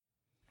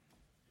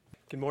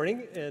Good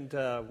morning, and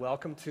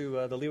welcome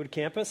to the Leawood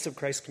campus of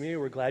Christ Community.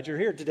 We're glad you're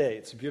here today.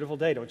 It's a beautiful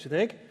day, don't you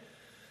think?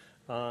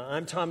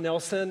 I'm Tom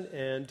Nelson,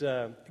 and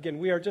again,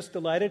 we are just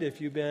delighted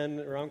if you've been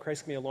around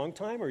Christ Community a long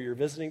time or you're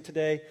visiting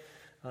today.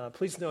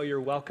 Please know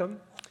you're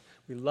welcome.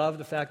 We love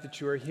the fact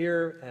that you are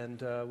here,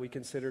 and we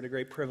consider it a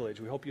great privilege.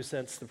 We hope you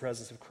sense the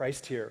presence of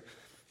Christ here,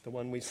 the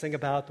one we sing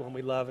about, the one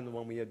we love, and the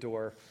one we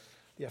adore,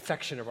 the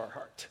affection of our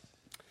heart.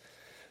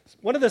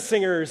 One of the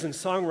singers and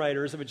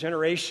songwriters of a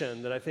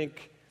generation that I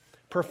think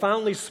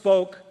profoundly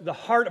spoke the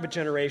heart of a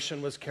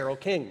generation was Carole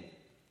King.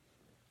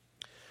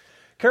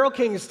 Carole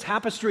King's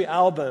Tapestry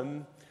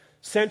album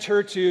sent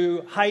her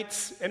to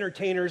heights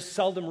entertainers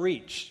seldom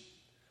reach,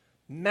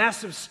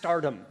 massive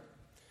stardom.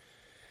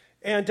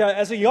 And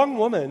as a young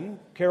woman,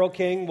 Carole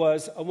King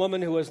was a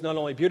woman who was not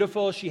only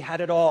beautiful, she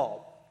had it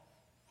all.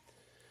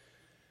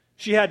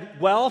 She had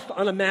wealth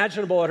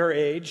unimaginable at her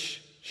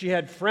age, she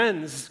had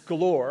friends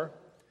galore,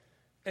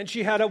 and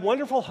she had a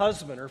wonderful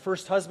husband, her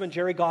first husband,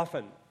 Gerry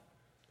Goffin.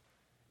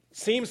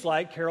 Seems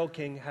like Carole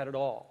King had it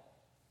all.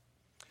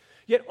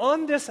 Yet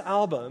on this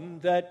album,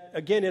 that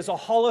again is a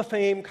Hall of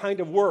Fame kind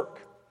of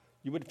work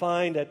you would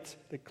find at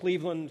the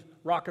Cleveland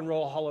Rock and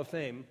Roll Hall of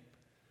Fame,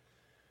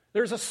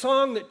 there's a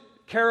song that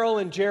Carole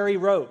and Gerry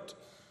wrote.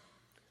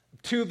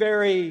 Two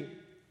very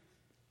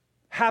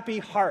happy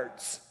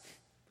hearts,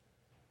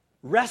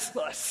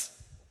 restless,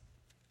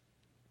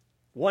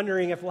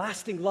 wondering if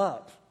lasting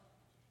love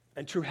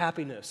and true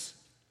happiness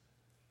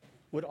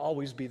would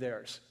always be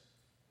theirs.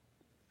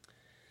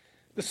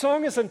 The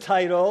song is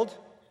entitled,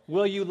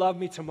 Will You Love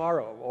Me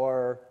Tomorrow?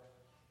 Or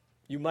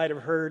you might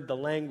have heard the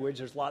language,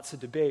 there's lots of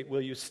debate, Will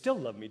You Still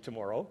Love Me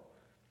Tomorrow?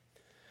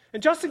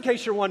 And just in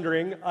case you're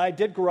wondering, I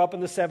did grow up in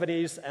the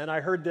 70s, and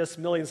I heard this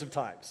millions of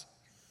times.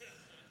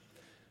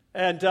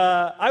 And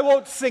I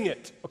won't sing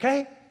it,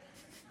 okay?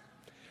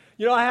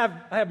 You know, I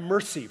have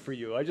mercy for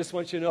you, I just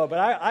want you to know, but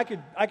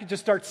I could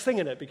just start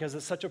singing it because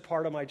it's such a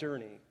part of my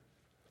journey.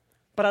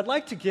 But I'd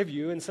like to give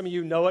you, and some of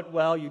you know it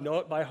well, you know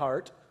it by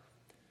heart,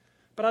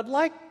 but I'd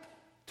like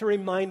to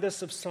remind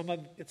us of some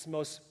of its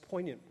most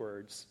poignant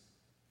words.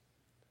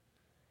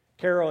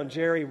 Carole and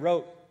Gerry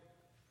wrote,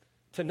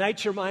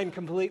 "Tonight's your mine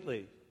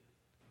completely.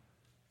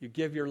 You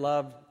give your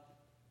love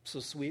so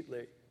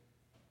sweetly.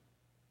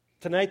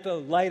 Tonight the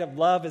light of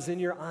love is in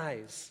your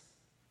eyes.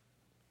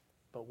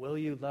 But will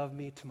you love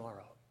me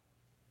tomorrow?"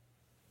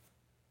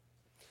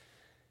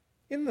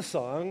 In the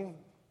song,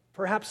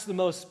 perhaps the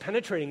most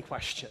penetrating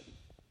question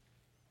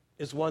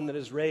is one that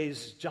is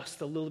raised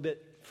just a little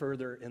bit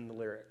further in the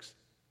lyrics.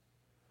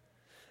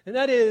 And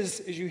that is,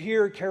 as you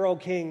hear Carole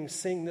King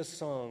sing this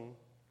song,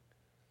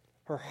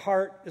 her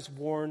heart is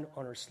worn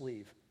on her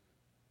sleeve.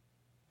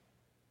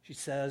 She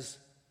says,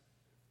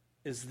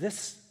 "Is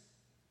this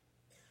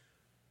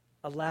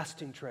a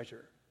lasting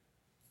treasure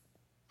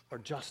or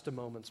just a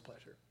moment's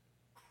pleasure?"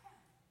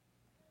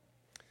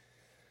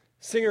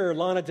 Singer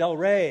Lana Del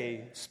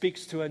Rey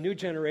speaks to a new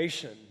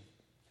generation,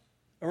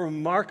 a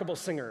remarkable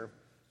singer.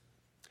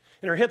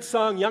 In her hit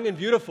song, Young and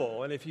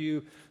Beautiful, and if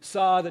you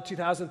saw the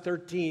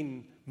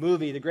 2013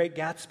 movie, The Great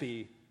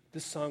Gatsby,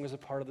 this song is a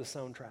part of the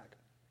soundtrack.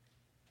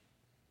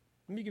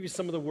 Let me give you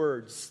some of the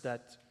words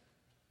that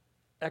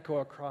echo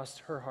across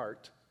her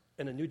heart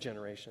in a new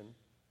generation.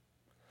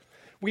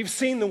 "We've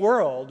seen the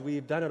world,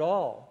 we've done it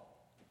all.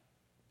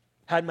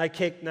 Had my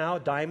cake now,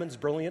 diamonds,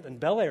 brilliant, and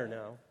Bel Air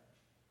now.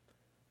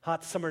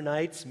 Hot summer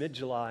nights,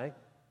 mid-July.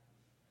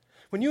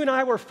 When you and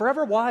I were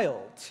forever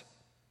wild.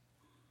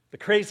 The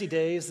crazy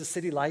days, the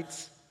city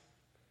lights,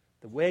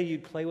 the way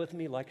you'd play with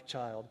me like a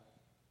child.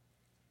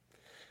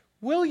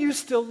 Will you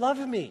still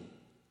love me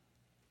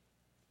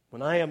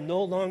when I am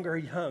no longer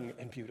young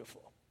and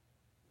beautiful?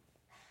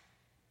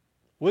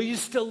 Will you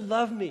still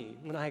love me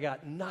when I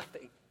got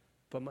nothing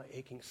but my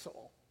aching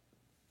soul?"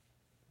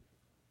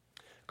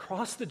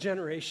 Across the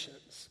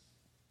generations,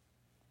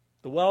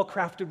 the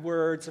well-crafted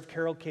words of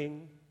Carole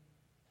King,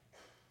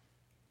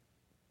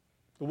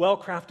 the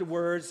well-crafted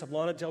words of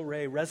Lana Del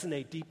Rey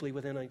resonate deeply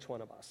within each one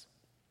of us.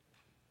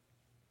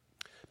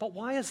 But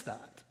why is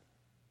that?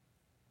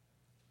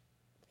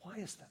 Why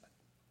is that?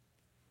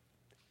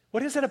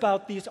 What is it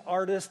about these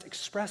artists'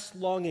 expressed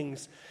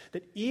longings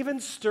that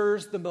even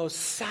stirs the most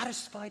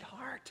satisfied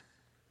heart?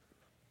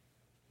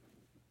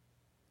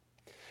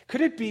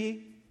 Could it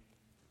be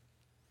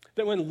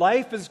that when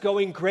life is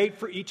going great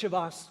for each of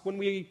us, when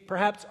we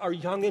perhaps are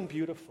young and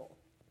beautiful,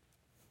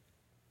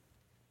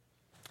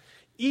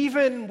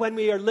 even when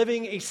we are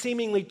living a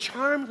seemingly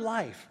charmed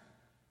life,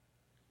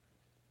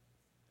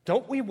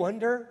 don't we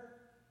wonder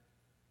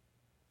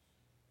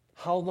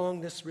how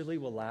long this really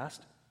will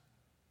last?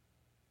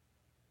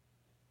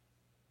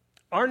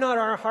 Are not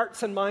our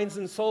hearts and minds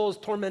and souls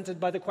tormented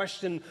by the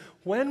question,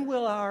 when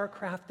will our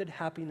crafted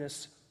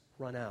happiness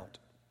run out?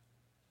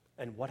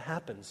 And what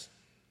happens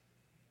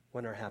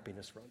when our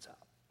happiness runs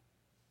out?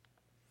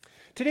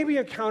 Today we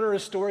encounter a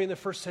story in the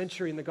first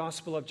century in the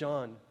Gospel of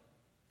John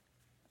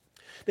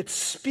that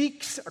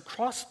speaks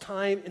across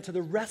time into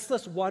the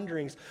restless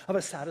wanderings of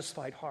a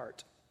satisfied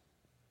heart.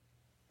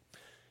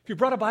 If you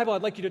brought a Bible,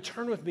 I'd like you to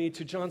turn with me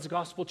to John's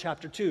Gospel,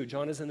 chapter 2.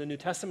 John is in the New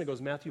Testament. It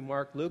goes Matthew,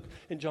 Mark, Luke,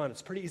 and John.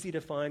 It's pretty easy to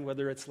find,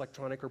 whether it's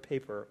electronic or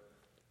paper.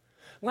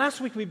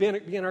 Last week, we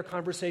began our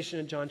conversation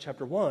in John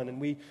chapter 1,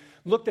 and we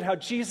looked at how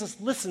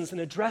Jesus listens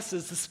and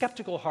addresses the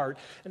skeptical heart.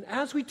 And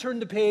as we turn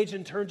the page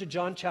and turn to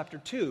John chapter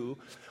 2,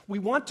 we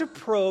want to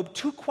probe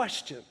two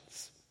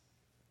questions.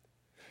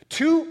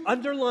 Two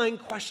underlying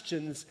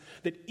questions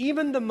that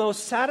even the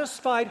most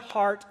satisfied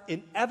heart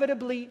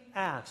inevitably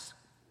asks.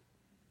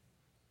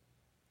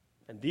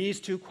 And these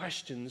two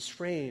questions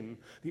frame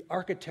the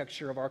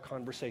architecture of our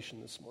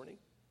conversation this morning.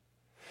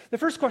 The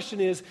first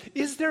question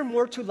is there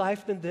more to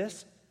life than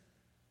this?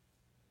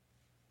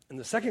 And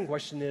the second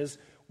question is,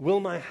 will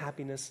my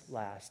happiness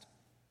last?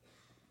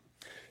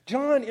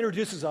 John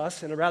introduces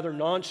us in a rather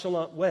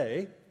nonchalant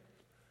way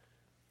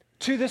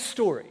to this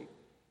story.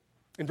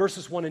 In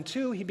verses 1 and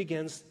 2, he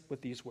begins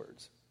with these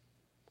words.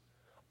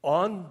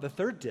 On the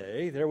third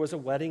day, there was a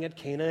wedding at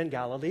Cana in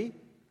Galilee,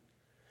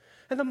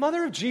 and the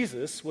mother of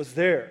Jesus was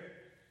there.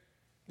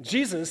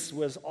 Jesus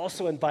was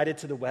also invited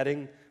to the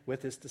wedding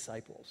with his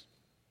disciples.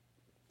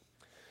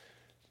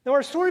 Now,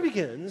 our story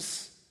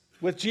begins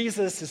with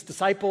Jesus, his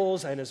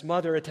disciples, and his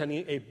mother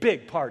attending a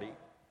big party.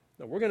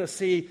 Now, we're going to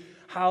see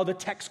how the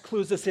text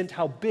clues us into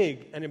how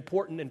big and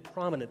important and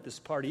prominent this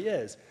party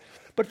is.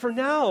 But for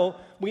now,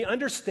 we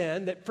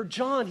understand that for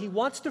John, he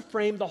wants to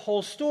frame the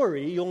whole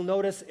story, you'll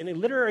notice, in a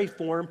literary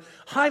form,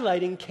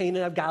 highlighting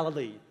Cana of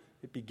Galilee.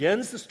 It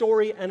begins the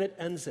story and it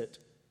ends it.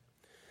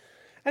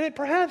 And it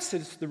perhaps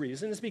is the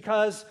reason is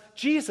because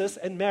Jesus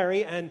and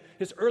Mary and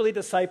his early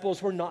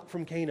disciples were not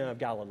from Cana of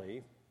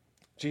Galilee.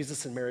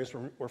 Jesus and Mary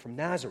were from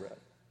Nazareth.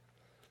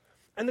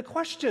 And the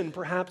question,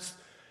 perhaps,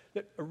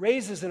 that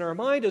arises in our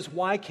mind is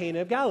why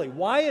Cana of Galilee?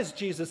 Why is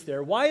Jesus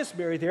there? Why is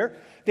Mary there?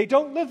 They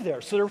don't live there.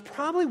 So there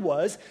probably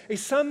was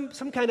some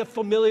kind of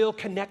familial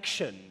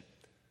connection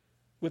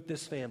with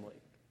this family.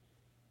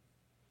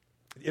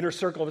 The inner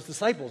circle of his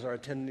disciples are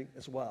attending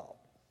as well.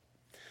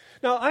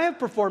 Now, I have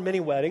performed many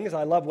weddings.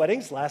 I love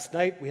weddings. Last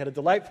night, we had a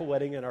delightful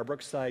wedding in our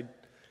Brookside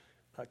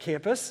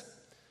campus.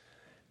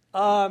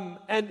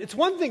 And it's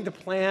one thing to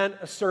plan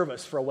a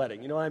service for a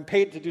wedding. You know, I'm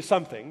paid to do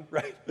something,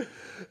 right?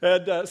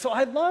 And so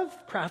I love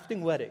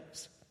crafting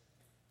weddings.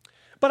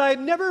 But I had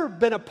never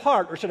been a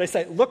part, or should I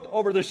say, looked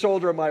over the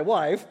shoulder of my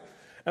wife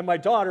and my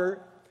daughter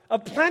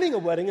of planning a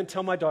wedding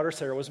until my daughter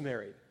Sarah was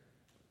married.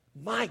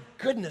 My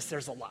goodness,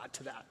 there's a lot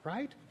to that,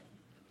 right?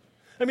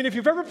 I mean, if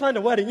you've ever planned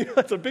a wedding, you know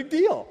it's a big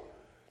deal.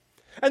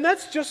 And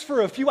that's just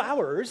for a few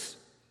hours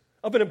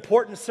of an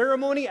important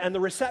ceremony and the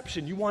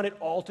reception. You want it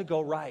all to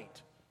go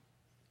right.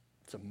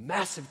 It's a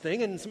massive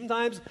thing, and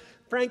sometimes,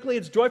 frankly,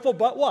 it's joyful,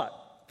 but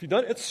what? If you've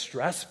done it, it's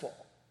stressful.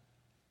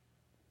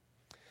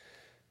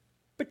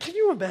 But can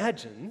you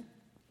imagine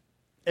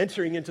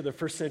entering into the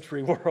first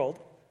century world,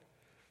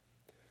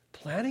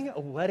 planning a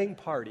wedding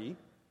party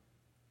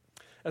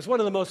as one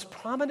of the most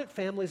prominent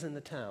families in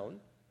the town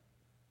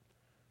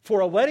for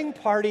a wedding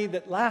party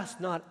that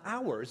lasts not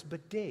hours,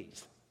 but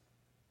days?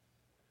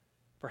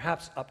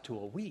 Perhaps up to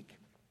a week.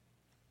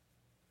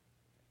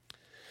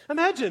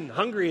 Imagine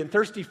hungry and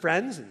thirsty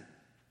friends and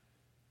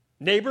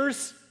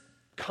neighbors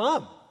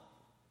come.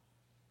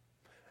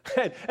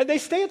 And they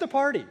stay at the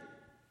party.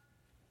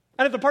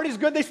 And if the party's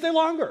good, they stay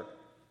longer.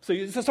 So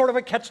it's a sort of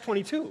a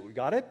catch-22. You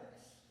got it?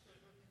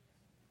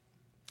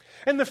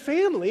 And the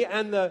family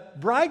and the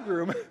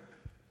bridegroom,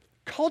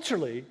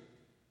 culturally,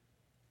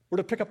 were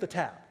to pick up the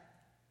tab.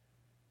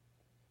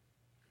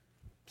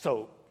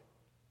 So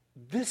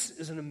this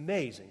is an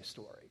amazing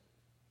story.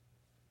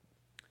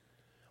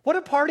 What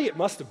a party it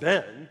must have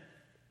been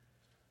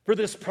for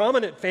this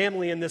prominent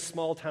family in this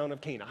small town of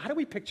Cana. How do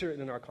we picture it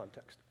in our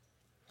context?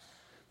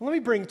 Well, let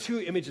me bring two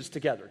images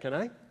together, can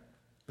I?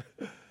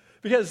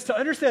 Because to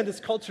understand its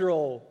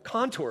cultural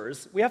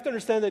contours, we have to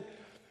understand that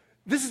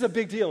this is a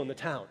big deal in the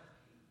town.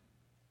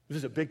 This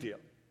is a big deal.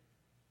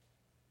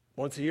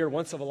 Once a year,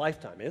 once of a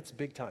lifetime. It's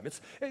big time.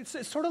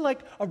 It's sort of like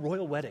a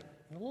royal wedding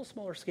on a little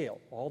smaller scale.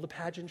 All the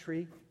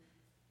pageantry,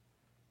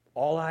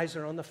 all eyes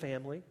are on the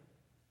family.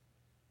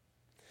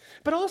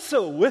 But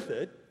also with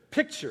it,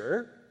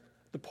 picture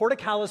the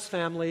Portocalis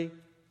family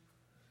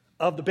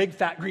of the big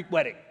fat Greek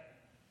wedding.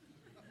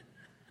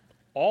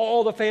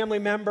 All the family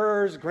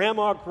members,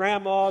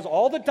 grandmas,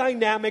 all the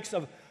dynamics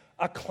of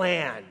a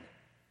clan.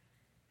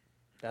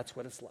 That's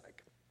what it's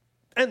like.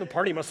 And the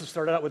party must have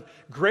started out with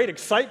great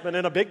excitement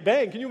and a big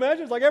bang. Can you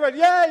imagine? It's like everybody,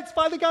 yay, it's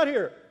finally got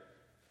here.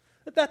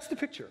 But that's the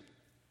picture.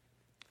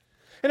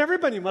 And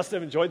everybody must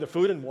have enjoyed the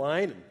food and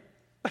wine.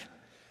 And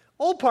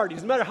all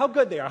parties, no matter how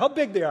good they are, how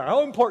big they are,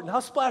 how important, how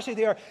splashy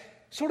they are,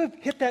 sort of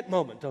hit that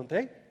moment, don't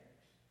they?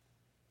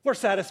 Where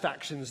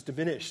satisfaction is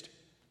diminished.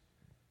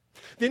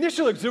 The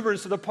initial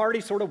exuberance of the party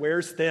sort of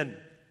wears thin.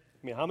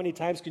 I mean, how many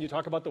times can you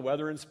talk about the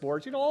weather and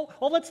sports? You know,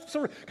 all that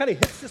sort of kind of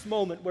hits this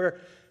moment where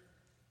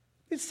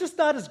it's just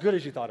not as good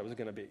as you thought it was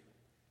going to be.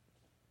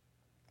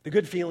 The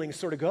good feelings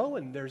sort of go,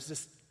 and there's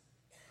this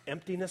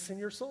emptiness in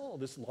your soul,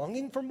 this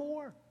longing for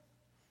more.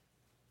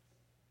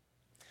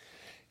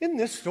 In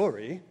this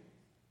story,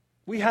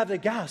 we have the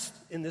guest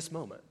in this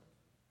moment.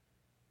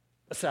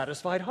 a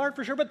satisfied heart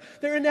for sure, but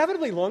they're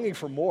inevitably longing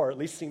for more, at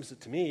least seems it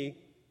to me.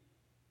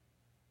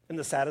 And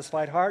the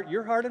satisfied heart,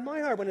 your heart and my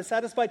heart, when it's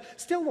satisfied,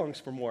 still longs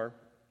for more.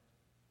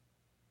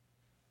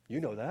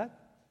 You know that.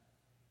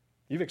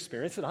 You've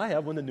experienced it. I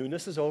have when the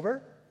newness is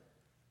over.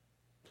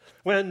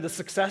 When the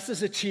success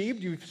is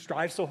achieved you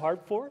strive so hard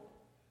for.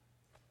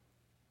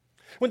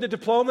 When the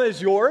diploma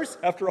is yours,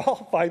 after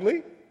all,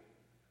 finally.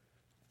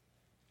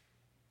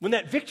 When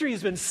that victory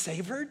has been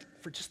savored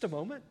for just a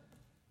moment.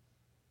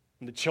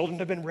 When the children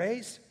have been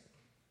raised.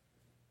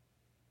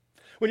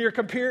 When your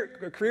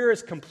career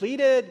is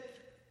completed.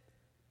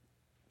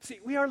 See,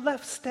 we are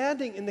left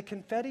standing in the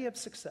confetti of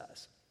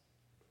success.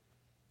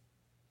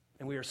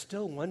 And we are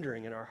still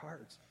wondering in our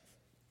hearts,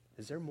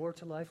 is there more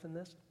to life than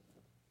this?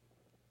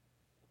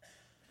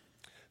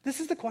 This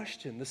is the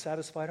question the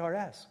satisfied heart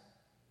asks.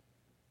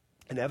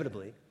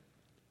 Inevitably,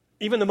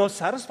 even the most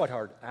satisfied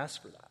heart asks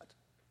for that.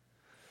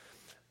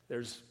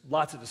 There's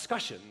lots of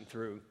discussion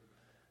through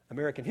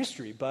American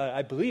history, but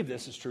I believe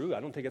this is true. I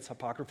don't think it's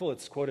apocryphal.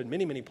 It's quoted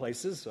many, many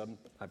places.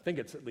 I think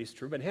it's at least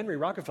true. But Henry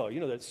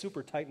Rockefeller, that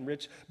super tight and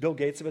rich Bill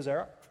Gates of his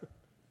era,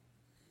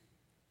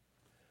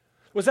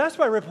 was asked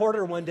by a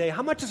reporter one day,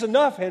 "How much is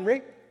enough,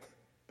 Henry?"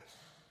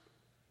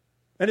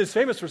 And his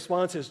famous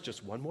response is,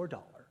 "Just one more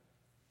dollar."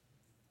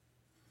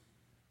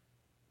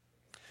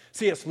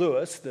 C.S.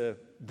 Lewis, the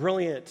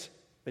brilliant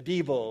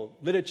medieval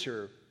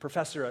literature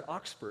professor at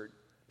Oxford,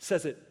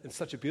 says it in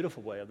such a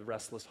beautiful way of the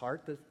restless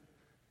heart that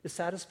is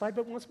satisfied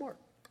but wants more.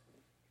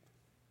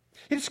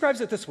 He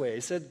describes it this way.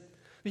 He said,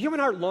 the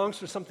human heart longs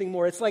for something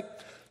more. It's like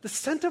the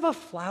scent of a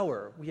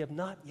flower we have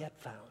not yet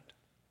found.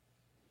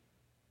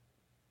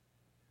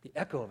 The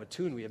echo of a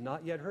tune we have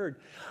not yet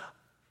heard.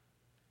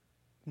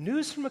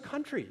 News from a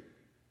country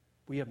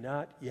we have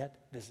not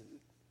yet visited.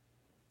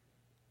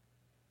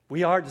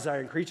 We are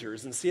desiring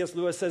creatures, and C.S.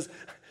 Lewis says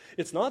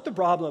it's not the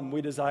problem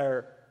we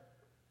desire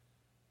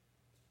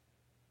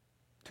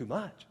too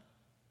much.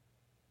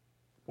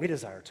 We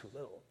desire too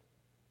little.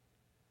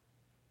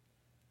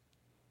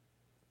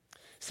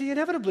 See,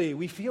 inevitably,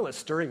 we feel a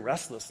stirring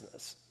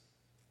restlessness,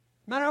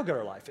 no matter how good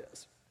our life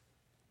is.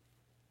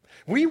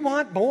 We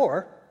want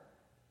more,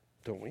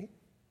 don't we?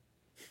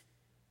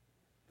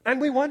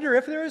 And we wonder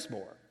if there is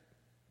more.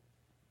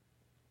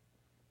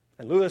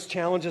 And Lewis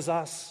challenges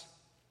us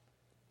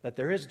that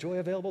there is joy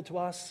available to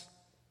us,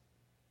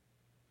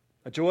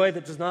 a joy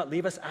that does not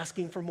leave us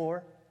asking for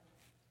more,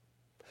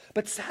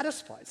 but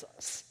satisfies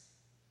us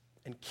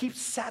and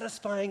keeps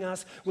satisfying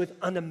us with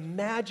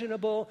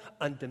unimaginable,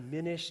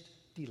 undiminished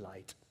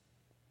delight.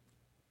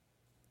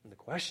 And the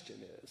question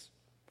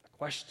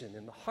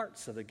in the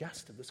hearts of the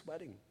guests of this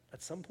wedding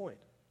at some point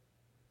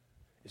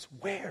is,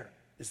 where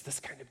is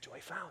this kind of joy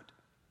found?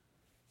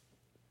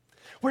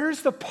 Where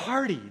is the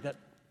party that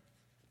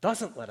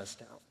doesn't let us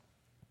down?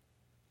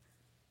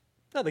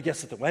 Now, the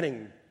guests at the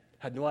wedding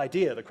had no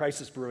idea the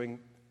crisis brewing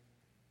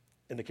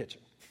in the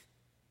kitchen.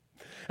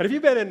 And if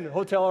you've been in a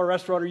hotel or a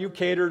restaurant, or you've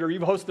catered, or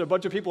you've hosted a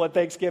bunch of people at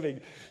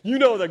Thanksgiving, you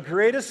know the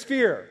greatest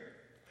fear,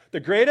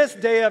 the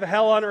greatest day of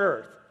hell on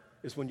earth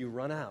is when you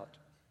run out.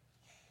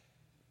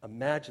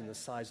 Imagine the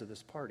size of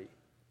this party.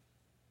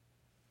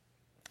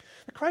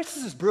 The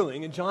crisis is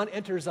brewing, and John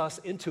enters us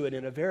into it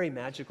in a very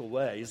magical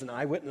way. He's an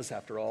eyewitness,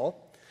 after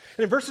all.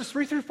 And in verses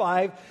 3 through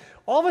 5,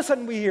 all of a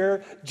sudden we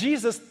hear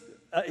Jesus,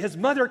 his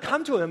mother,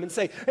 come to him and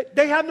say, "Hey,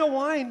 they have no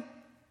wine."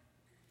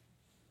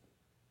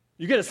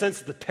 You get a sense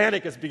that the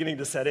panic is beginning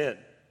to set in.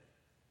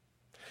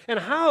 And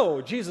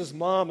how Jesus'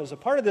 mom is a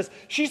part of this,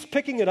 she's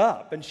picking it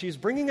up and she's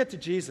bringing it to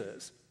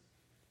Jesus.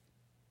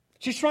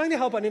 She's trying to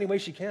help in any way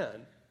she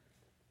can.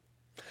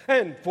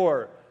 And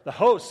for the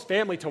host's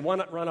family to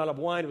run out of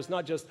wine was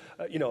not just,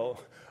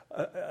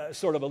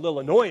 sort of a little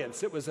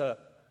annoyance. It was a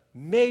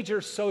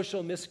major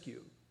social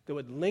miscue that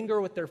would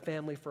linger with their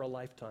family for a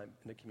lifetime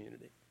in the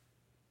community.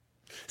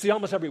 See,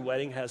 almost every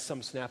wedding has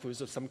some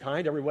snafus of some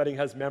kind. Every wedding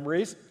has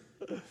memories.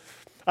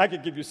 I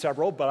could give you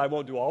several, but I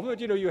won't do all of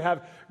them. You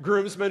have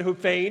groomsmen who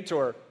faint,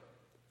 or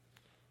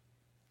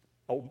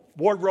a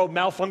wardrobe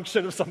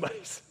malfunction of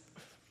somebody's.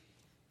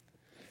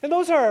 And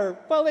those are,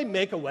 they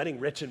make a wedding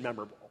rich and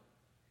memorable.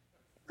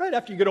 Right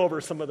after you get over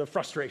some of the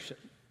frustration.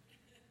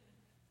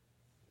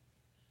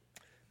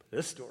 But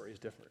this story is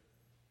different.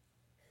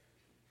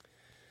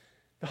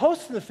 The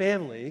host and the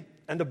family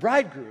and the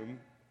bridegroom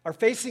are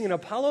facing an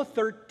Apollo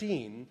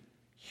 13,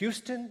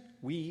 Houston,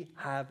 we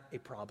have a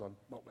problem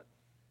moment.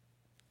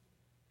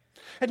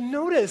 And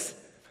notice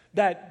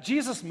that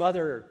Jesus'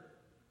 mother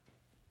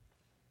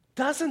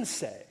doesn't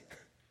say,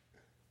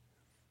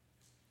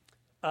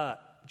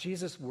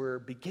 Jesus, we're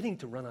beginning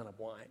to run out of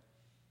wine.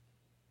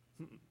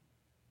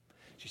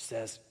 She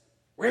says,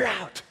 we're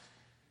out.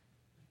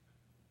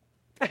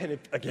 And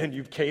if, again,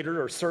 you've catered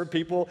or served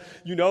people,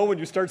 when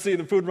you start seeing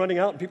the food running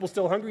out and people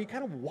still hungry, you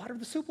kind of water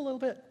the soup a little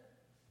bit.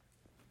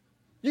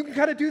 You can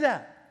kind of do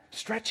that.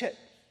 Stretch it.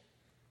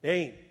 There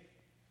ain't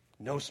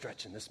no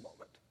stretch in this moment.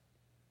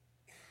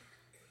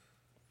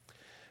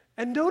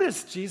 And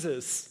notice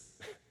Jesus'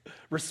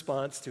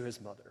 response to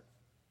his mother.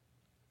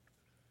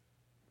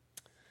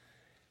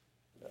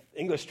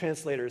 English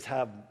translators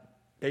have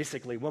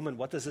basically, woman,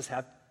 what does this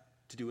have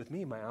to do with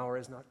me? My hour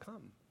has not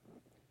come.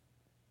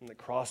 And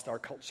across our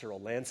cultural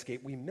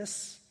landscape, we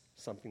miss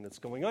something that's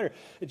going on here.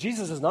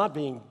 Jesus is not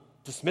being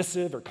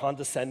dismissive or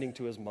condescending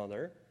to his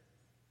mother.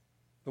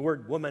 The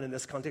word woman in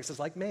this context is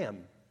like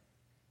ma'am.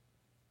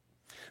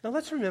 Now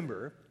let's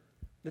remember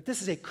that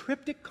this is a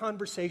cryptic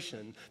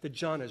conversation that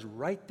John is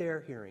right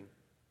there hearing.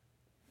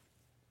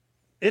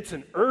 It's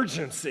an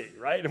urgency,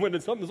 right? And when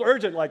something's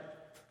urgent, like,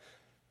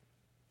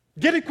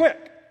 get it quick.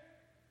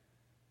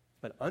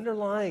 But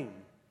underlying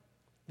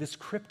this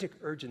cryptic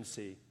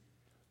urgency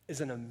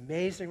is an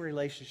amazing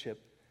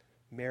relationship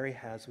Mary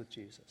has with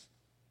Jesus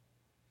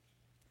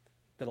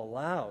that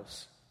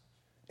allows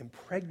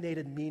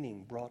impregnated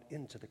meaning brought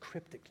into the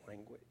cryptic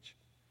language.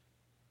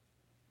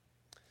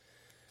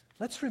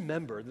 Let's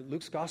remember that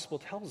Luke's gospel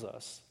tells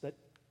us that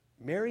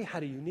Mary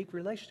had a unique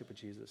relationship with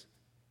Jesus.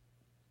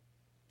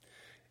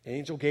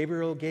 Angel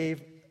Gabriel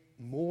gave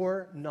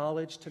more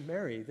knowledge to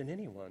Mary than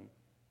anyone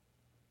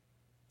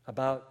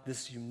about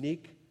this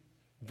unique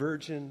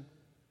virgin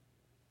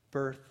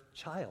birth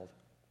child.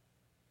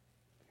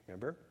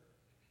 Remember?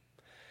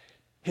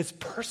 His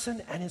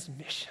person and his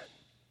mission.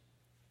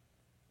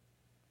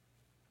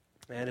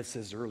 And it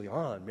says early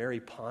on, Mary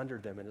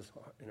pondered them in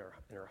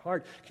her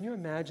heart. Can you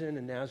imagine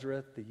in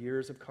Nazareth the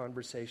years of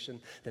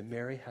conversation that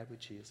Mary had with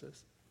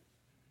Jesus?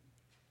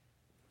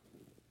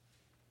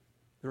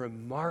 The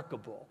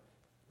remarkable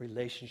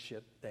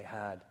relationship they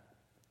had.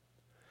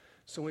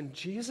 So when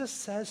Jesus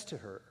says to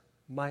her,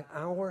 "My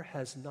hour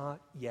has not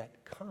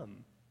yet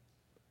come,"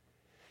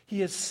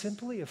 he is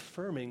simply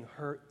affirming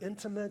her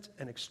intimate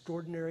and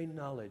extraordinary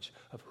knowledge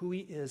of who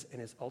he is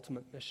and his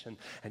ultimate mission.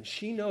 And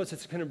she knows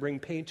it's going to bring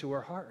pain to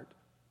her heart.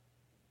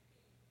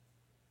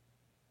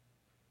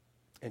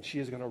 And she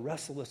is going to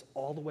wrestle this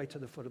all the way to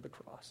the foot of the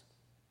cross.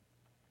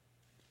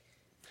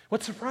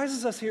 What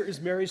surprises us here is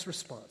Mary's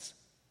response.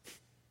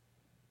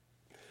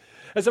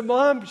 As a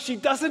mom, she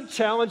doesn't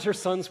challenge her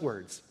son's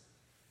words.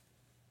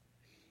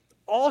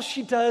 All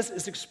she does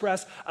is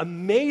express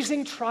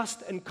amazing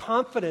trust and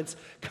confidence,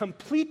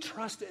 complete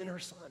trust in her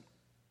son.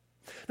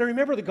 Now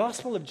remember, the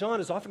Gospel of John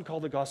is often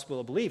called the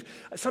Gospel of Belief.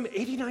 Some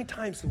 89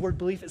 times the word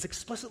belief is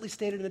explicitly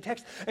stated in the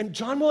text, and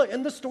John will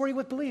end the story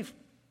with belief.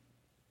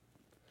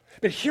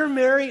 But here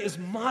Mary is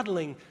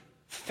modeling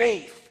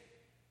faith,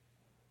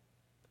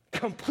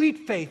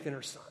 complete faith in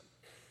her son.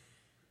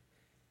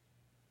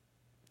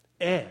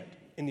 And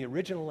in the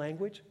original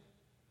language,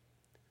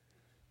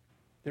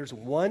 there's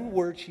one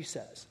word she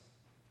says.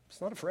 It's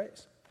not a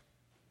phrase.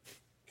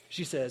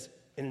 She says,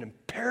 in an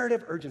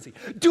imperative urgency,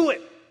 "Do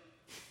it!"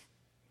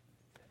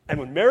 And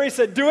when Mary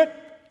said, "Do it,"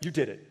 you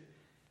did it.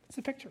 It's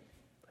the picture.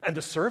 And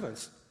the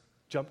servants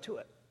jumped to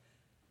it.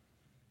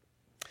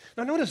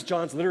 Now notice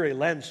John's literary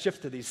lens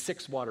shift to these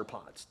 6 water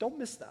pots. Don't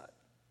miss that.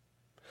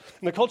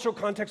 In the cultural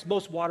context,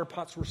 most water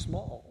pots were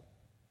small.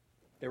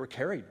 They were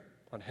carried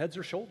on heads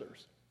or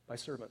shoulders by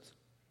servants.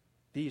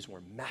 These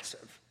were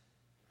massive.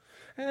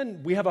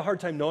 And we have a hard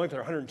time knowing if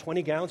they're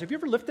 120 gallons. Have you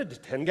ever lifted a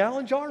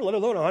 10-gallon jar, let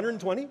alone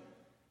 120?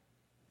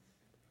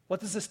 What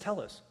does this tell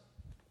us?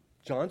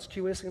 John's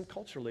cueing us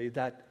culturally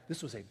that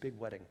this was a big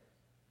wedding.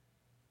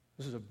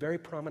 This was a very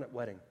prominent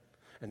wedding.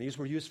 And these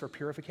were used for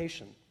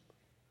purification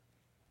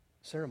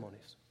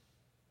ceremonies.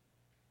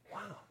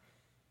 Wow.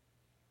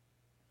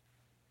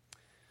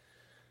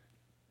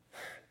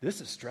 This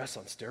is stress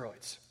on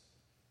steroids.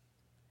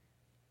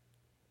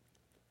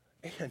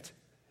 And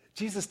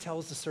Jesus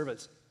tells the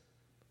servants,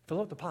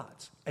 fill up the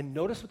pots. And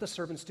notice what the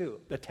servants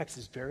do. The text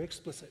is very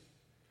explicit.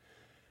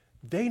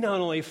 They not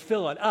only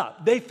fill it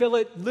up, they fill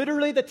it,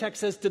 literally the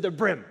text says, to the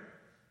brim.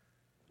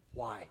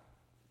 Why?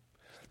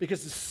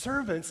 Because the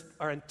servants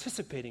are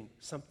anticipating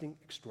something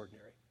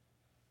extraordinary.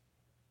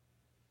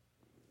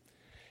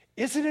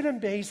 Isn't it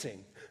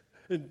amazing?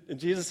 And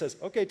Jesus says,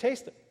 okay,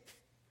 taste it.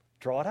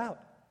 Draw it out.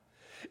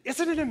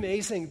 Isn't it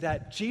amazing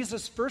that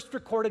Jesus' first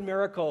recorded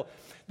miracle,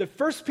 the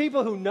first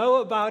people who know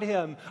about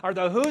him are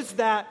the who's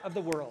that of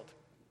the world?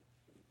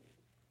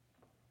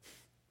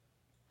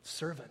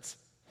 Servants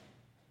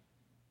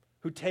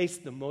who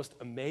taste the most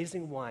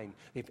amazing wine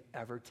they've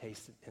ever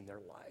tasted in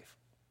their life.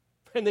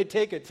 And they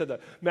take it to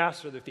the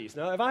master of the feast.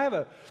 Now, if I have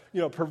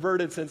a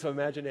perverted sense of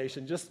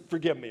imagination, just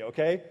forgive me,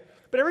 okay?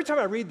 But every time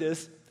I read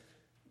this,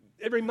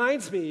 it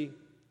reminds me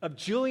of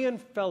Julian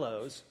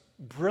Fellowes'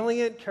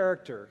 brilliant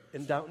character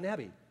in Downton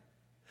Abbey.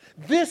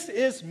 This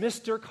is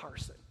Mr.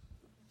 Carson.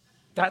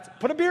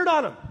 Put a beard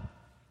on him.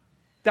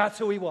 That's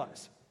who he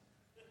was.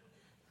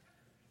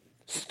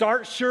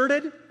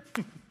 Start-shirted,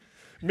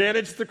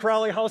 managed the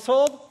Crowley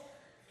household.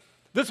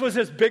 This was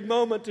his big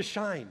moment to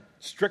shine.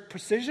 Strict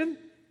precision,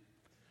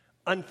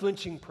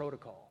 unflinching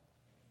protocol.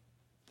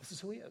 This is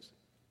who he is.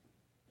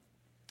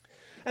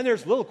 And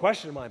there's little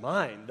question in my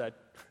mind that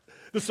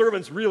the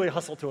servants really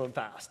hustle to him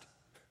fast.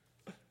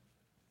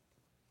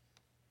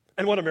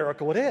 And what a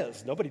miracle it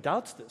is. Nobody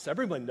doubts this.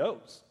 Everyone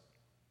knows.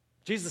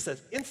 Jesus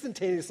says,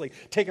 instantaneously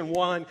taken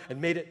wine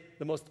and made it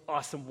the most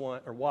awesome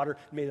wine, or water,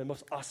 and made it the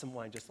most awesome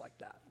wine just like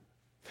that.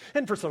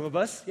 And for some of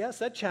us, yes,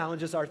 that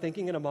challenges our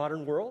thinking in a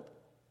modern world.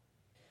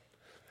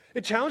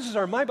 It challenges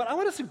our mind, but I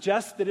want to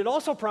suggest that it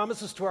also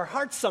promises to our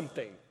hearts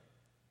something.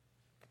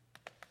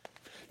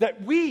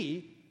 That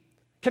we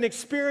can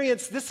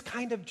experience this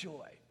kind of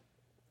joy.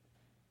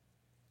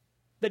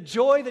 The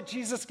joy that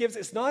Jesus gives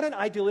is not an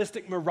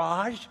idealistic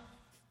mirage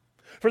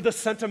for the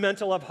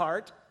sentimental of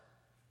heart,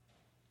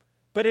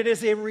 but it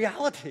is a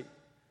reality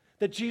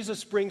that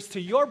Jesus brings to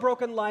your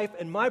broken life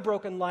and my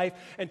broken life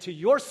and to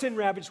your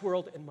sin-ravaged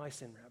world and my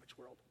sin-ravaged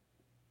world.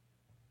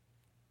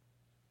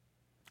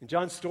 In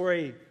John's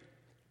story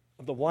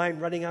of the wine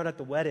running out at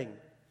the wedding,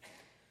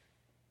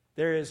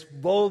 there is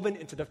woven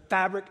into the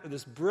fabric of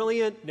this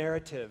brilliant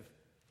narrative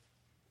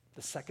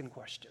the second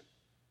question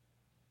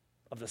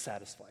of the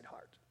satisfied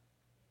heart.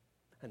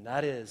 And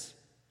that is,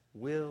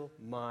 will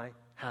my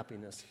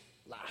happiness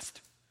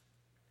last?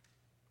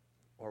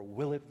 Or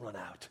will it run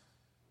out?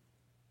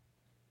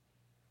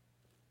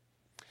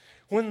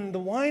 When the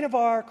wine of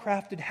our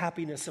crafted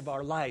happiness of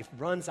our life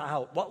runs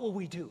out, what will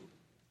we do?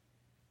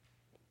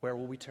 Where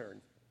will we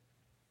turn?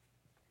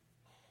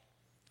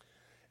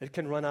 It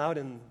can run out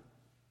in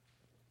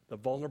the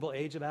vulnerable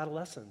age of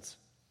adolescence.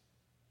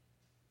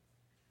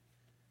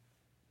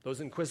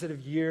 Those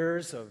inquisitive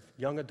years of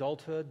young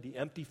adulthood, the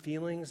empty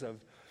feelings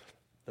of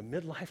the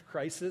midlife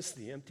crisis,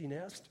 the empty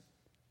nest.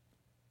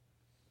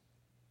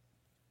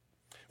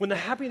 When the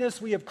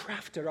happiness we have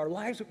crafted, our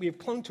lives that we have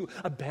clung to,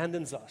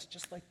 abandons us,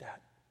 just like that.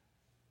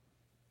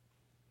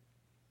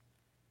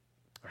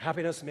 Our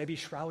happiness may be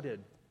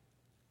shrouded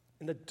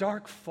in the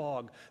dark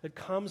fog that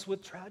comes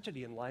with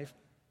tragedy in life,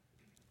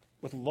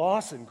 with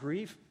loss and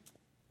grief.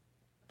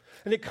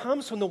 And it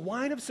comes from the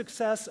wine of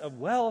success, of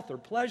wealth or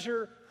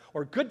pleasure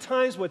or good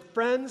times with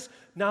friends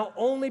now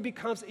only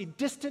becomes a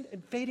distant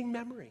and fading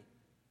memory.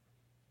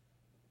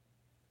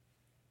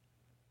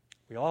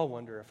 We all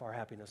wonder if our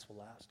happiness will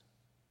last.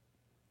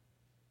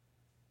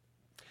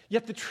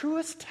 Yet the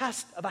truest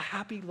test of a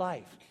happy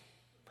life,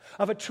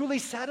 of a truly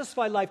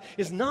satisfied life,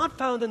 is not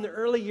found in the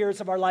early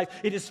years of our life.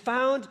 It is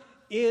found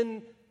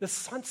in the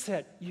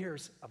sunset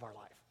years of our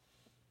life.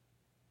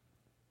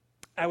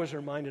 I was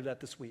reminded of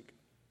that this week.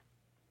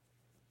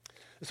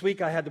 This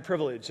week I had the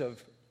privilege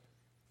of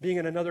being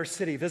in another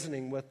city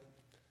visiting with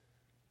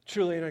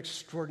truly an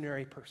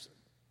extraordinary person.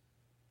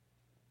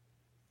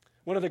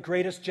 One of the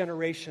greatest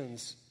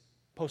generation's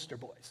poster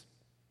boys.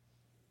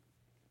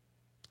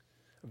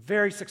 A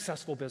very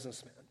successful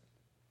businessman.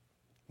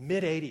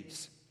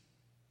 Mid-80s.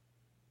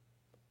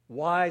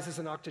 Wise as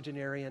an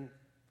octogenarian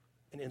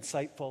and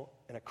insightful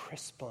and a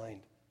crisp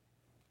mind.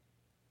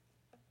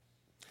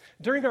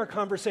 During our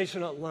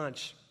conversation at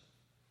lunch,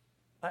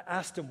 I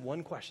asked him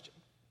one question.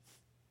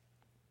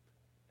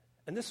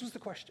 And this was the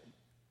question.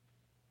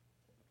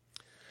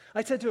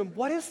 I said to him,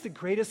 what is the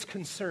greatest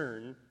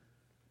concern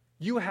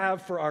you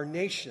have for our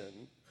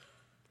nation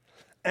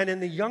and in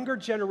the younger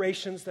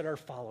generations that are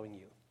following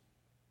you?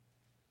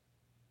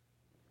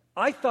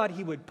 I thought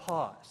he would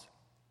pause.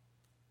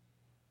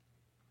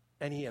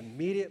 And he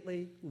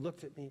immediately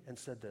looked at me and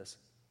said this.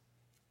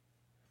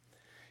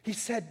 He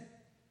said,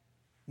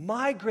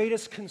 my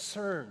greatest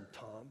concern,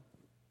 Tom,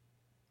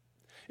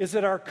 is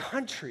that our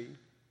country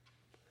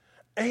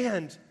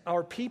and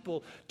our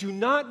people do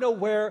not know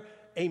where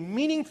a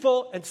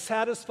meaningful and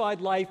satisfied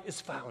life is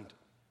found.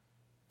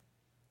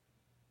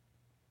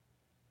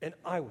 And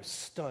I was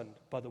stunned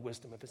by the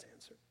wisdom of his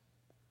answer.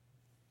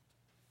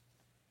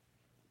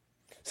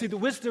 See, the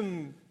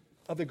wisdom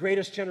of the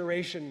greatest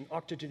generation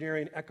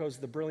octogenarian echoes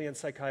the brilliant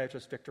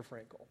psychiatrist Viktor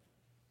Frankl,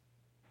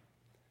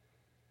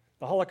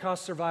 the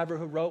Holocaust survivor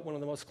who wrote one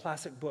of the most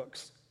classic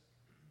books,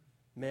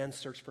 Man's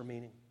Search for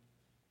Meaning.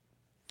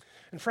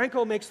 And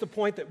Frankl makes the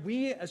point that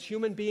we as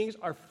human beings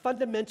are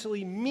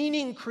fundamentally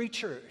meaning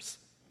creatures.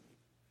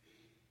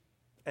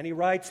 And he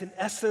writes, in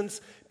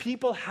essence,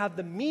 people have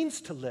the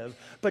means to live,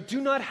 but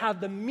do not have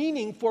the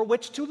meaning for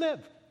which to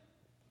live.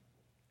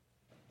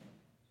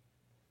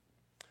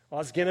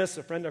 Os Guinness,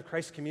 a friend of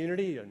Christ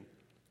Community and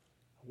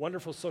a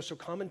wonderful social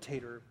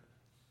commentator,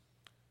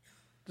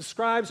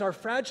 describes our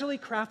fragilely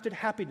crafted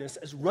happiness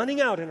as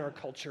running out in our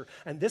culture.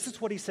 And this is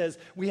what he says: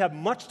 we have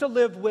much to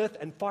live with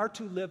and far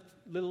too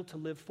little to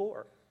live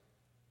for.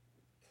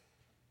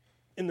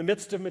 In the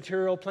midst of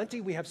material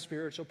plenty, we have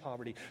spiritual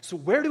poverty. So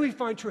where do we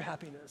find true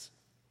happiness?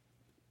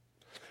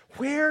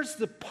 Where's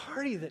the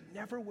party that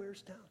never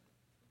wears down?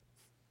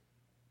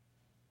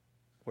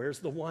 Where's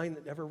the wine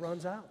that never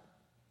runs out?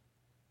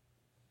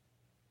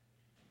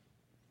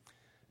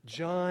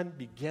 John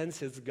begins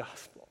his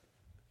gospel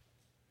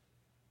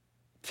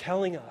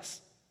telling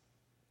us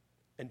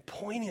and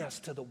pointing us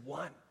to the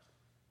one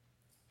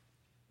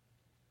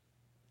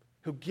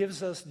who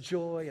gives us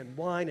joy and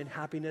wine and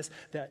happiness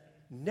that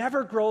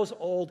never grows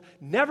old,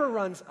 never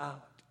runs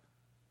out.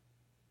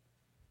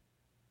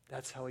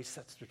 That's how he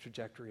sets the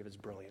trajectory of his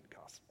brilliant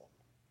gospel.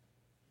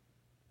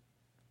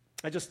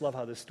 I just love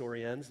how this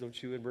story ends,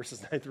 don't you, in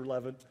verses 9 through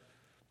 11.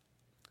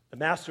 The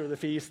master of the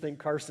feast, think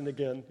Carson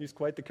again. He's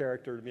quite the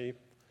character to me.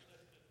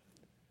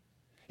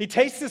 He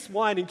tastes this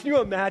wine, and can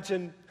you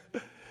imagine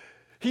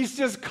He's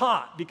just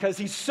caught because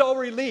he's so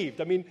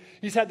relieved. I mean,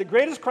 he's had the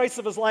greatest crisis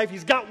of his life.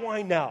 He's got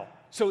wine now.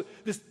 So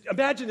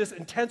imagine this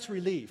intense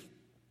relief.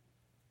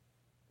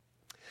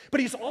 But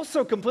he's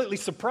also completely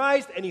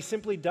surprised and he's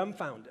simply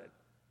dumbfounded.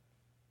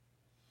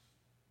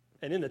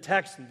 And in the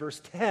text, in verse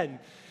 10,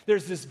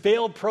 there's this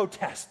veiled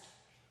protest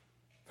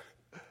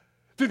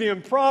to the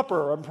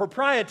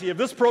impropriety of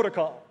this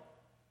protocol.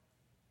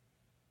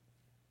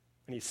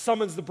 And he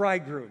summons the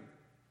bridegroom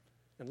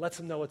and lets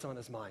him know what's on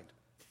his mind.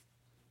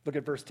 Look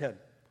at verse 10.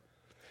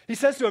 He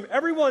says to him,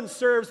 everyone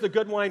serves the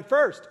good wine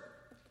first.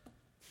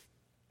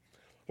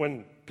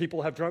 When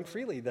people have drunk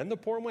freely, then the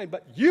poor wine.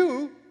 But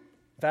you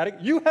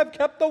have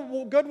kept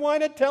the good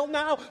wine until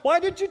now. Why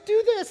did you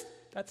do this?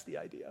 That's the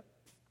idea.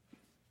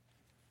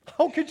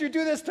 How could you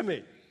do this to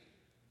me?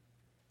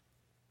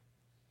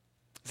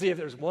 See, if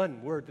there's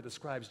one word that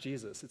describes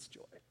Jesus, it's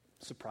joy.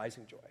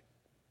 Surprising joy.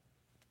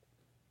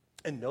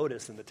 And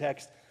notice in the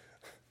text,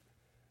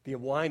 the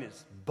wine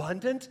is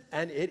abundant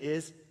and it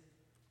is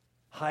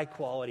high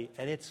quality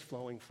and it's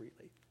flowing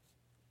freely.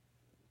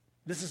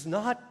 This is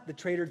not the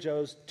Trader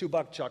Joe's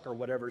 $2 chuck or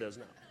whatever it is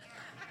now.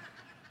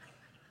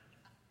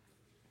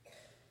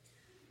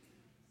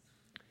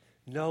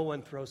 No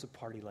one throws a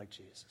party like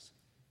Jesus.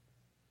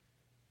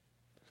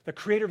 The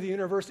creator of the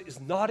universe is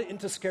not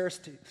into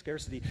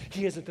scarcity.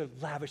 He is into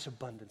lavish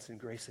abundance in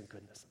grace and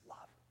goodness and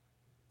love.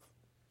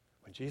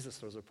 When Jesus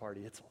throws a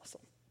party, it's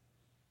awesome.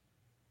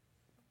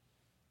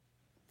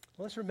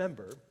 Well, let's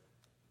remember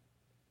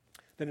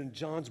that in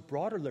John's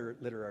broader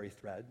literary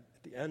thread,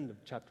 at the end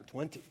of chapter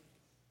 20,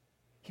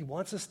 he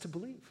wants us to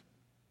believe.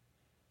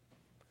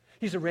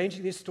 He's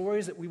arranging these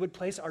stories that we would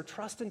place our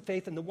trust and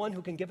faith in the one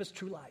who can give us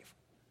true life.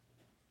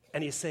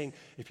 And he's saying,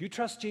 if you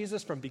trust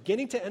Jesus from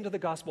beginning to end of the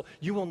gospel,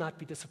 you will not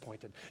be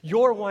disappointed.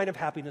 Your wine of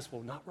happiness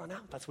will not run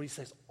out. That's what he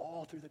says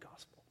all through the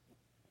gospel.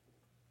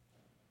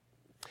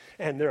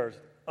 And there are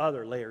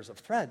other layers of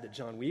thread that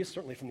John weaves,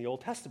 certainly from the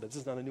Old Testament.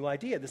 This is not a new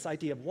idea. This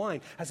idea of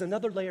wine has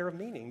another layer of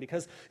meaning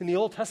because in the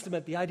Old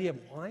Testament, the idea of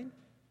wine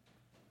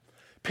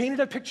painted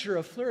a picture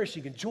of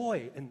flourishing and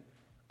joy and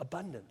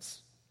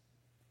abundance.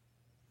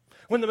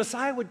 When the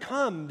Messiah would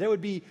come, there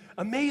would be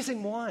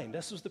amazing wine.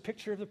 This was the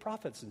picture of the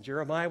prophets, and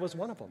Jeremiah was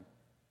one of them.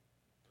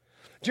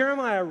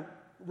 Jeremiah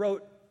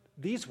wrote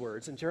these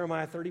words in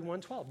Jeremiah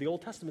 31:12, the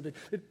Old Testament.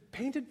 It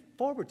painted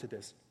forward to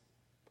this.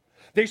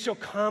 They shall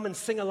come and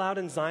sing aloud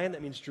in Zion,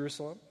 that means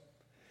Jerusalem.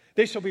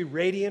 They shall be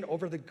radiant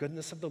over the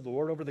goodness of the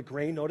Lord, over the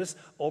grain, notice,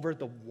 over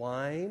the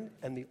wine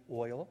and the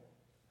oil,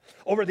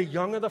 over the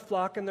young of the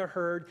flock and the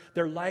herd.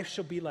 Their life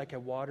shall be like a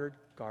watered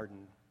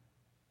garden.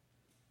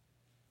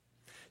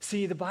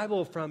 See, the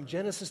Bible from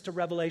Genesis to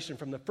Revelation,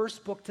 from the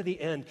first book to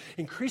the end,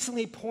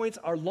 increasingly points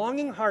our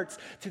longing hearts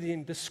to the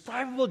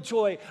indescribable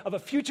joy of a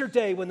future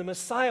day when the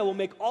Messiah will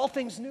make all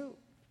things new.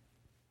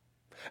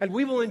 And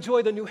we will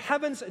enjoy the new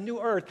heavens and new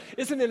earth.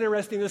 Isn't it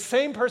interesting? The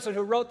same person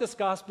who wrote this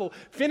gospel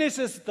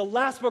finishes the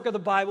last book of the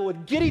Bible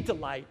with giddy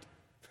delight.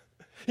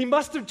 He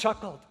must have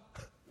chuckled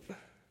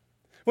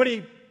when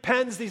he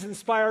pens these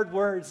inspired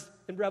words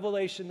in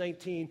Revelation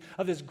 19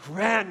 of this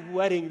grand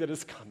wedding that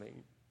is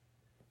coming.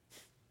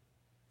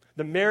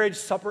 The marriage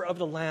supper of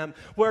the Lamb,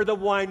 where the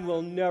wine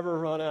will never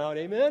run out.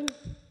 Amen?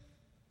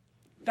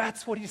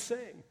 That's what he's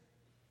saying.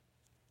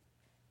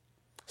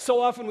 So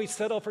often we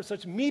settle for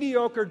such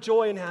mediocre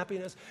joy and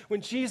happiness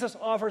when Jesus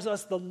offers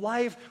us the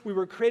life we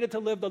were created to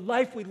live, the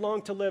life we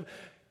long to live,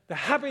 the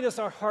happiness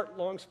our heart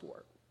longs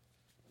for.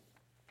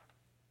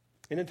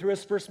 And then through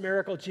his first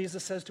miracle,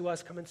 Jesus says to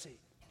us, come and see.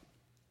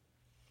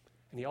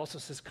 And he also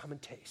says, come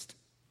and taste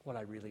what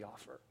I really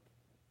offer.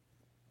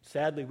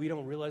 Sadly, we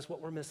don't realize what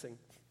we're missing.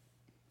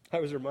 I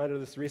was reminded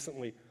of this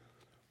recently.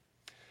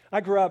 I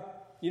grew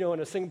up, in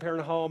a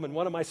single-parent home, and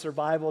one of my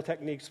survival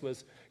techniques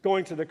was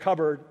going to the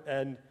cupboard,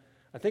 and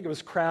I think it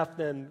was Kraft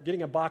then,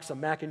 getting a box of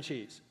mac and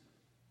cheese.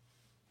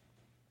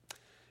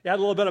 You had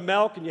a little bit of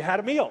milk, and you had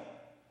a meal.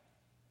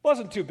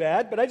 Wasn't too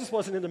bad, but I just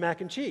wasn't into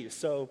mac and cheese,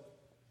 so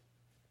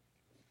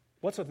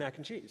what's with mac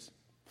and cheese?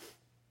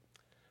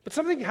 But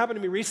something happened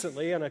to me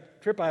recently on a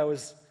trip I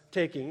was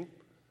taking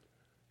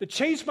that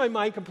changed my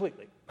mind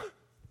completely.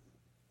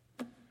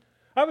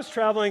 I was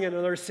traveling in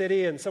another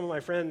city, and some of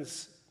my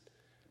friends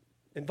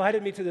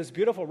invited me to this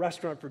beautiful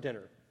restaurant for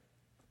dinner.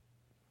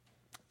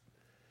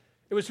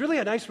 It was really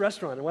a nice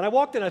restaurant, and when I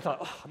walked in, I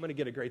thought, I'm going to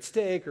get a great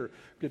steak or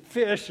get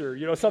fish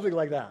or, something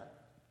like that.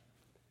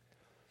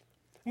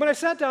 When I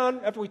sat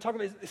down, after we talked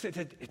about it, they said,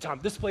 hey, Tom,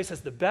 this place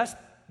has the best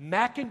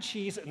mac and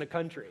cheese in the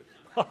country.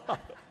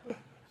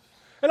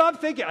 And I'm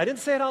thinking, I didn't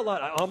say it out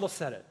loud, I almost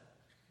said it.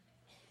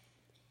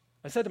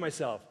 I said to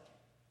myself,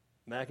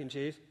 mac and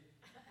cheese?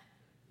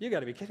 You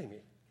got to be kidding me.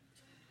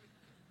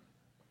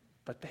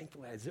 But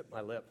thankfully, I zipped my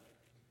lip.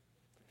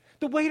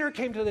 The waiter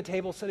came to the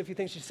table, said a few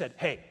things. She said,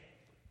 hey,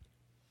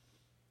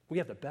 we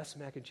have the best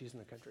mac and cheese in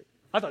the country.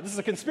 I thought, this is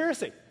a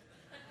conspiracy.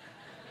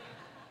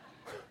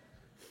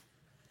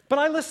 But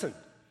I listened.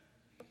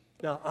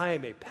 Now, I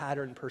am a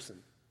pattern person.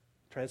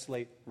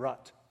 Translate,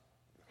 rut.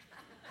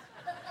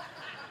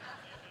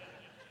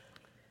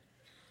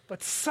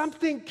 But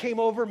something came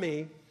over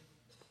me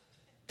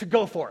to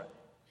go for it.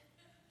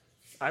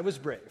 I was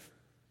brave.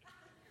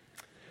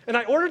 And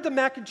I ordered the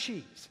mac and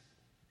cheese.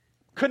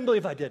 Couldn't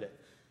believe I did it.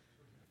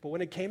 But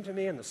when it came to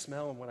me and the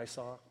smell and what I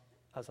saw,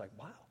 I was like,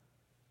 wow.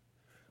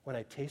 When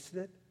I tasted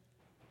it,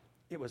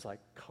 it was like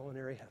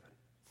culinary heaven.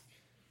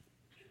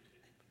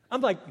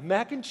 I'm like,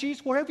 mac and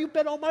cheese? Where have you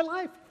been all my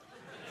life?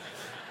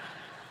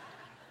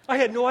 I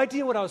had no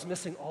idea what I was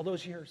missing all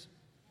those years.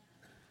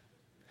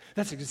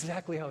 That's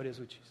exactly how it is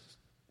with Jesus.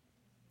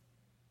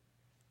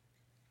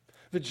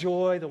 The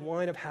joy, the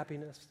wine of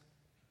happiness,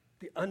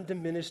 the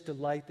undiminished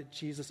delight that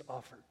Jesus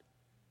offered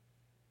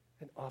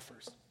and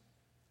offers.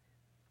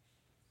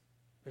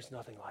 There's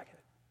nothing like it.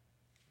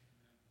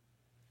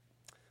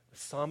 The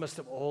psalmist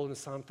of old in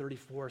Psalm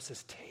 34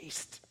 says,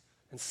 taste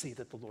and see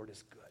that the Lord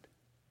is good.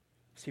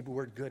 See, the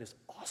word good is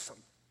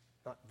awesome,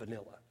 not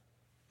vanilla.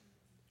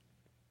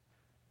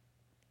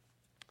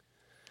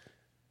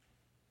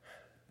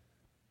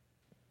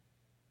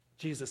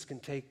 Jesus can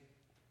take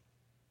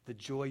the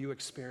joy you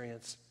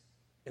experience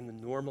in the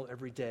normal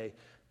everyday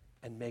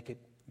and make it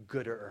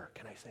gooder.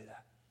 Can I say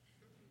that?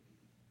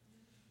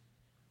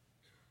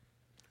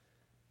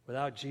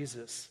 Without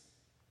Jesus,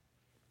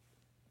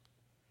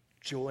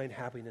 joy and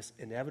happiness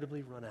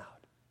inevitably run out.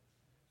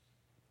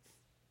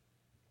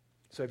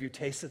 So have you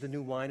tasted the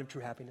new wine of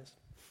true happiness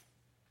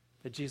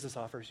that Jesus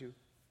offers you?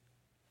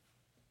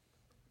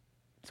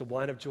 It's a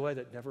wine of joy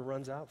that never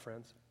runs out,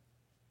 friends.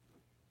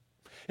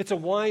 It's a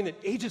wine that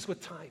ages with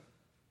time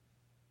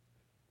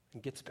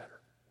and gets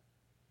better.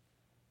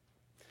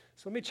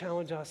 So let me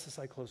challenge us as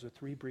I close with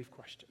 3 brief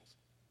questions.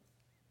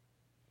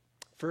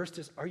 First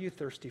is, are you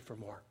thirsty for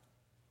more?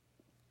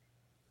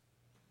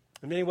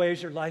 In many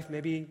ways, your life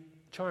may be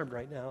charmed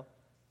right now.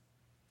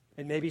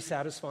 It may be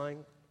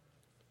satisfying.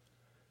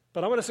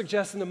 But I want to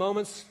suggest in the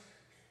moments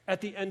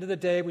at the end of the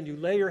day when you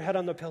lay your head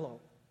on the pillow,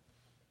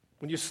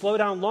 when you slow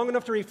down long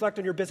enough to reflect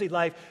on your busy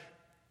life,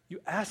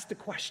 you ask the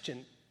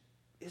question,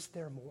 is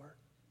there more?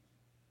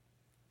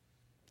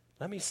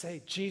 Let me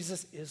say,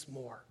 Jesus is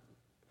more.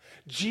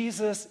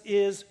 Jesus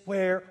is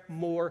where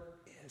more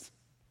is.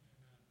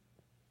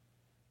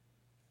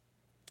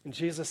 And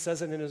Jesus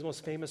says it in his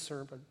most famous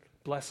sermon,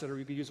 blessed, or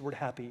you could use the word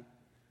happy.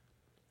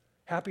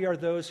 Happy are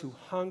those who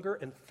hunger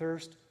and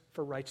thirst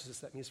for righteousness.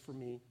 That means for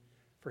me,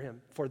 for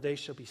him, for they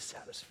shall be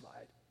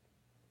satisfied.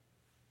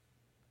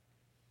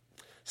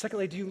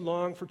 Secondly, do you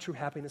long for true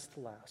happiness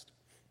to last?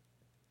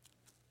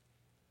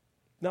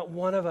 Not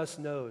one of us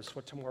knows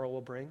what tomorrow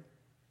will bring.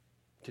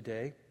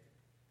 Today,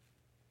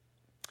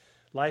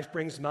 life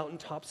brings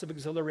mountaintops of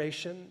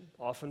exhilaration,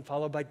 often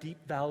followed by deep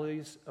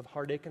valleys of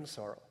heartache and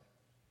sorrow.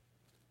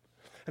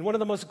 And one of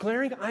the most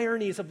glaring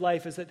ironies of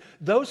life is that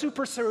those who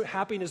pursue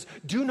happiness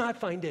do not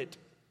find it.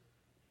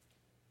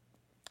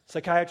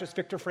 Psychiatrist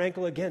Viktor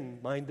Frankl, again,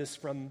 mined this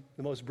from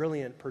the most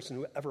brilliant person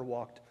who ever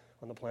walked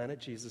on the planet,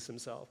 Jesus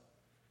himself.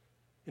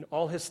 In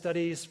all his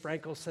studies,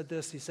 Frankl said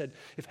this. He said,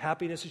 if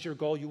happiness is your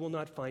goal, you will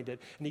not find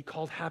it. And he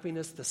called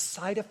happiness the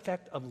side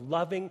effect of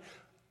loving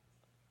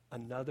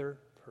another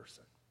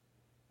person.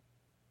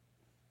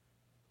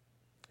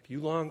 If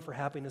you long for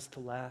happiness to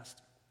last,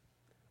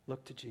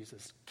 look to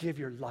Jesus. Give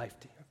your life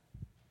to him.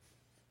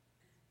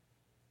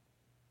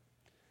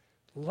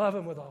 Love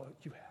him with all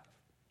that you have.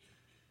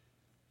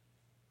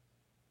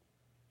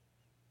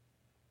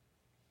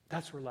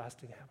 That's where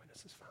lasting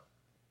happiness is found.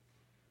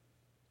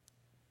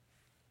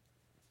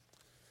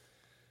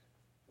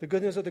 The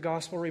good news of the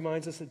gospel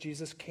reminds us that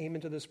Jesus came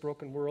into this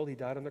broken world. He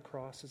died on the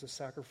cross as a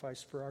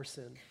sacrifice for our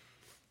sin.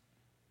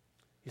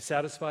 He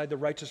satisfied the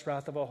righteous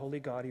wrath of a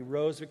holy God. He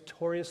rose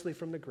victoriously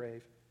from the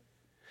grave.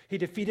 He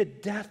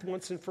defeated death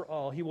once and for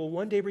all. He will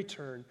one day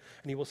return,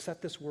 and he will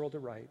set this world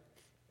aright.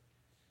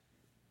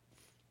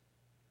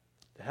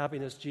 The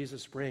happiness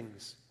Jesus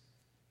brings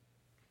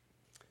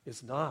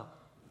is not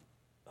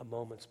a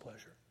moment's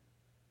pleasure.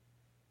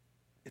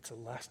 It's a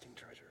lasting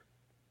treasure.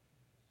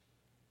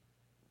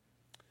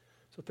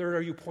 So third,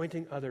 are you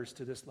pointing others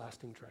to this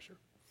lasting treasure?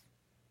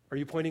 Are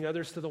you pointing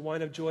others to the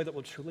wine of joy that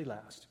will truly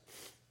last?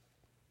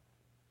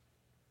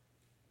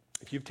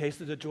 If you've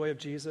tasted the joy of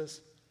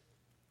Jesus,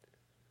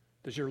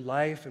 does your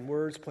life and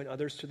words point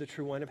others to the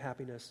true wine of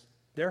happiness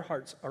their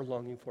hearts are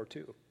longing for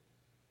too?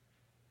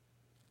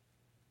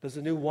 Does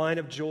the new wine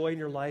of joy in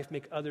your life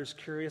make others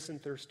curious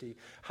and thirsty?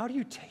 How do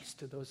you taste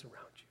to those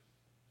around you?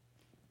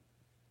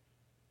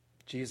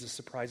 Jesus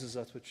surprises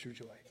us with true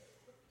joy.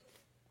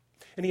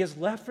 And he has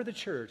left for the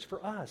church,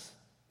 for us,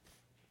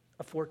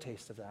 a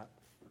foretaste of that.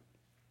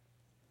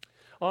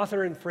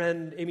 Author and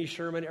friend Amy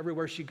Sherman,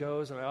 everywhere she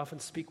goes, and I often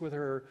speak with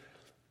her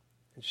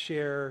and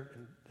share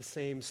in the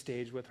same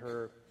stage with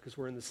her because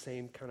we're in the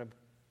same kind of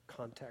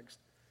context.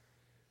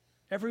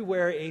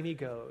 Everywhere Amy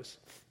goes,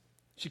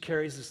 she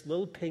carries this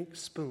little pink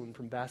spoon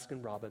from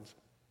Baskin Robbins.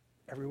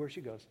 Everywhere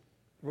she goes,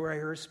 everywhere I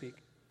hear her speak,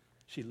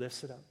 she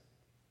lifts it up.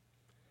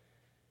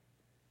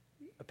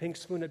 A pink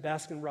spoon at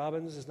Baskin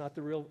Robbins is not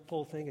the real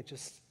full thing. It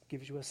just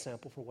gives you a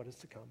sample for what is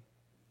to come.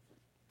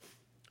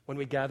 When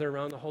we gather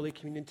around the Holy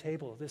Communion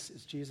table, this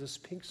is Jesus'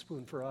 pink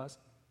spoon for us.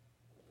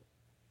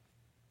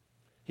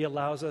 He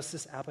allows us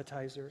this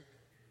appetizer,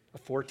 a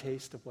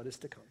foretaste of what is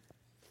to come.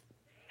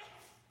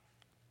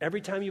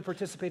 Every time you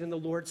participate in the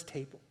Lord's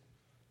table,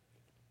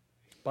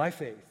 by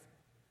faith,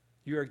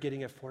 you are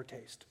getting a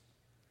foretaste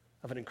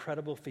of an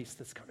incredible feast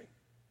that's coming.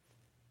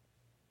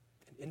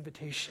 An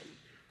invitation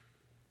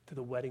to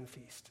the wedding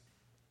feast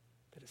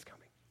that is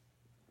coming.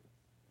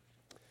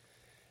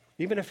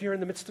 Even if you're in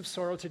the midst of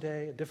sorrow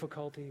today, and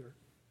difficulty, or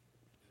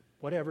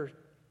whatever,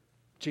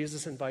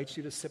 Jesus invites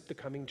you to sip the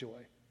coming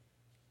joy.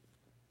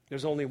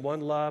 There's only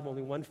one love,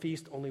 only one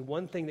feast, only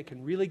one thing that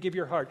can really give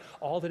your heart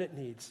all that it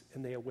needs,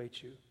 and they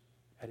await you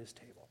at his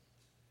table.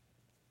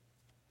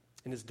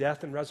 In his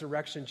death and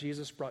resurrection,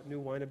 Jesus brought new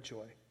wine of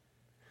joy,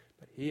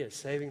 but he is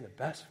saving the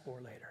best for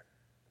later.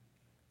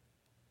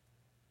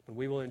 When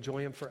we will enjoy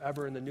him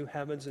forever in the new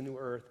heavens and new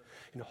earth,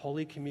 in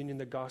Holy Communion,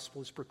 the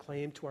gospel is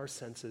proclaimed to our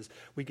senses.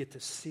 We get to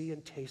see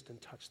and taste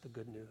and touch the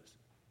good news.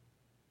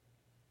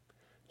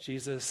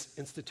 Jesus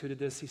instituted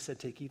this. He said,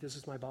 "Take, eat, this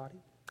is my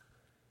body.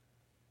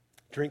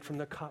 Drink from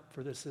the cup,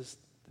 for this is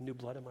the new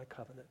blood of my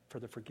covenant for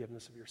the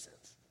forgiveness of your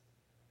sins."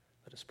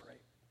 Let us pray.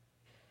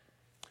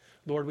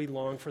 Lord, we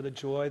long for the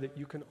joy that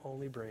you can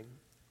only bring.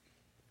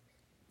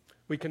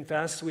 We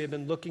confess we have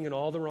been looking in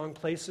all the wrong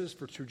places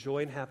for true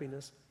joy and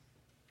happiness.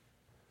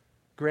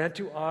 Grant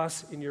to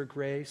us in your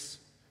grace,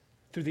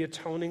 through the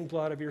atoning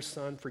blood of your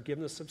Son,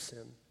 forgiveness of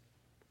sin.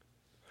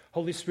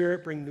 Holy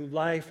Spirit, bring new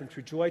life and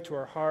true joy to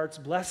our hearts.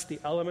 Bless the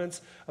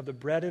elements of the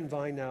bread and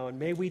wine now, and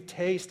may we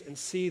taste and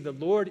see the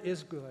Lord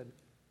is good.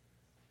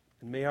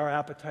 And may our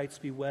appetites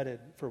be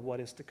whetted for what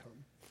is to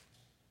come.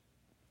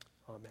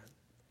 Amen.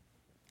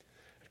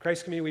 At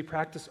Christ Community, we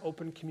practice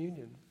open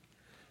communion.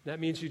 That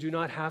means you do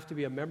not have to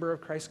be a member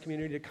of Christ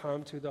Community to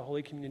come to the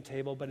Holy Communion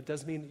table, but it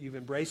does mean that you've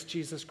embraced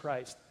Jesus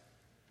Christ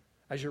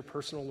as your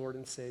personal Lord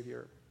and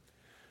Savior.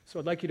 So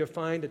I'd like you to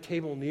find a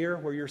table near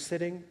where you're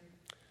sitting.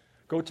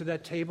 Go to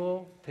that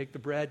table, take the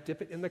bread,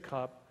 dip it in the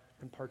cup,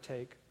 and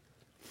partake.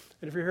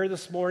 And if you're here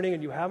this morning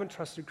and you haven't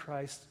trusted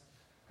Christ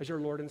as your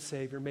Lord and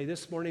Savior, may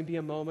this morning be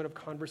a moment of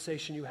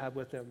conversation you have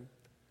with him.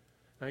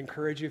 I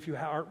encourage you, if you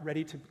aren't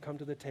ready to come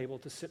to the table,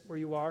 to sit where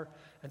you are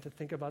and to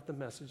think about the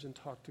message and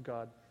talk to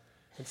God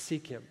and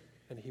seek him,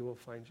 and he will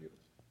find you.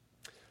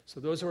 So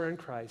those who are in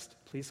Christ,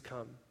 please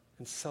come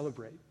and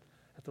celebrate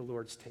at the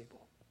Lord's table.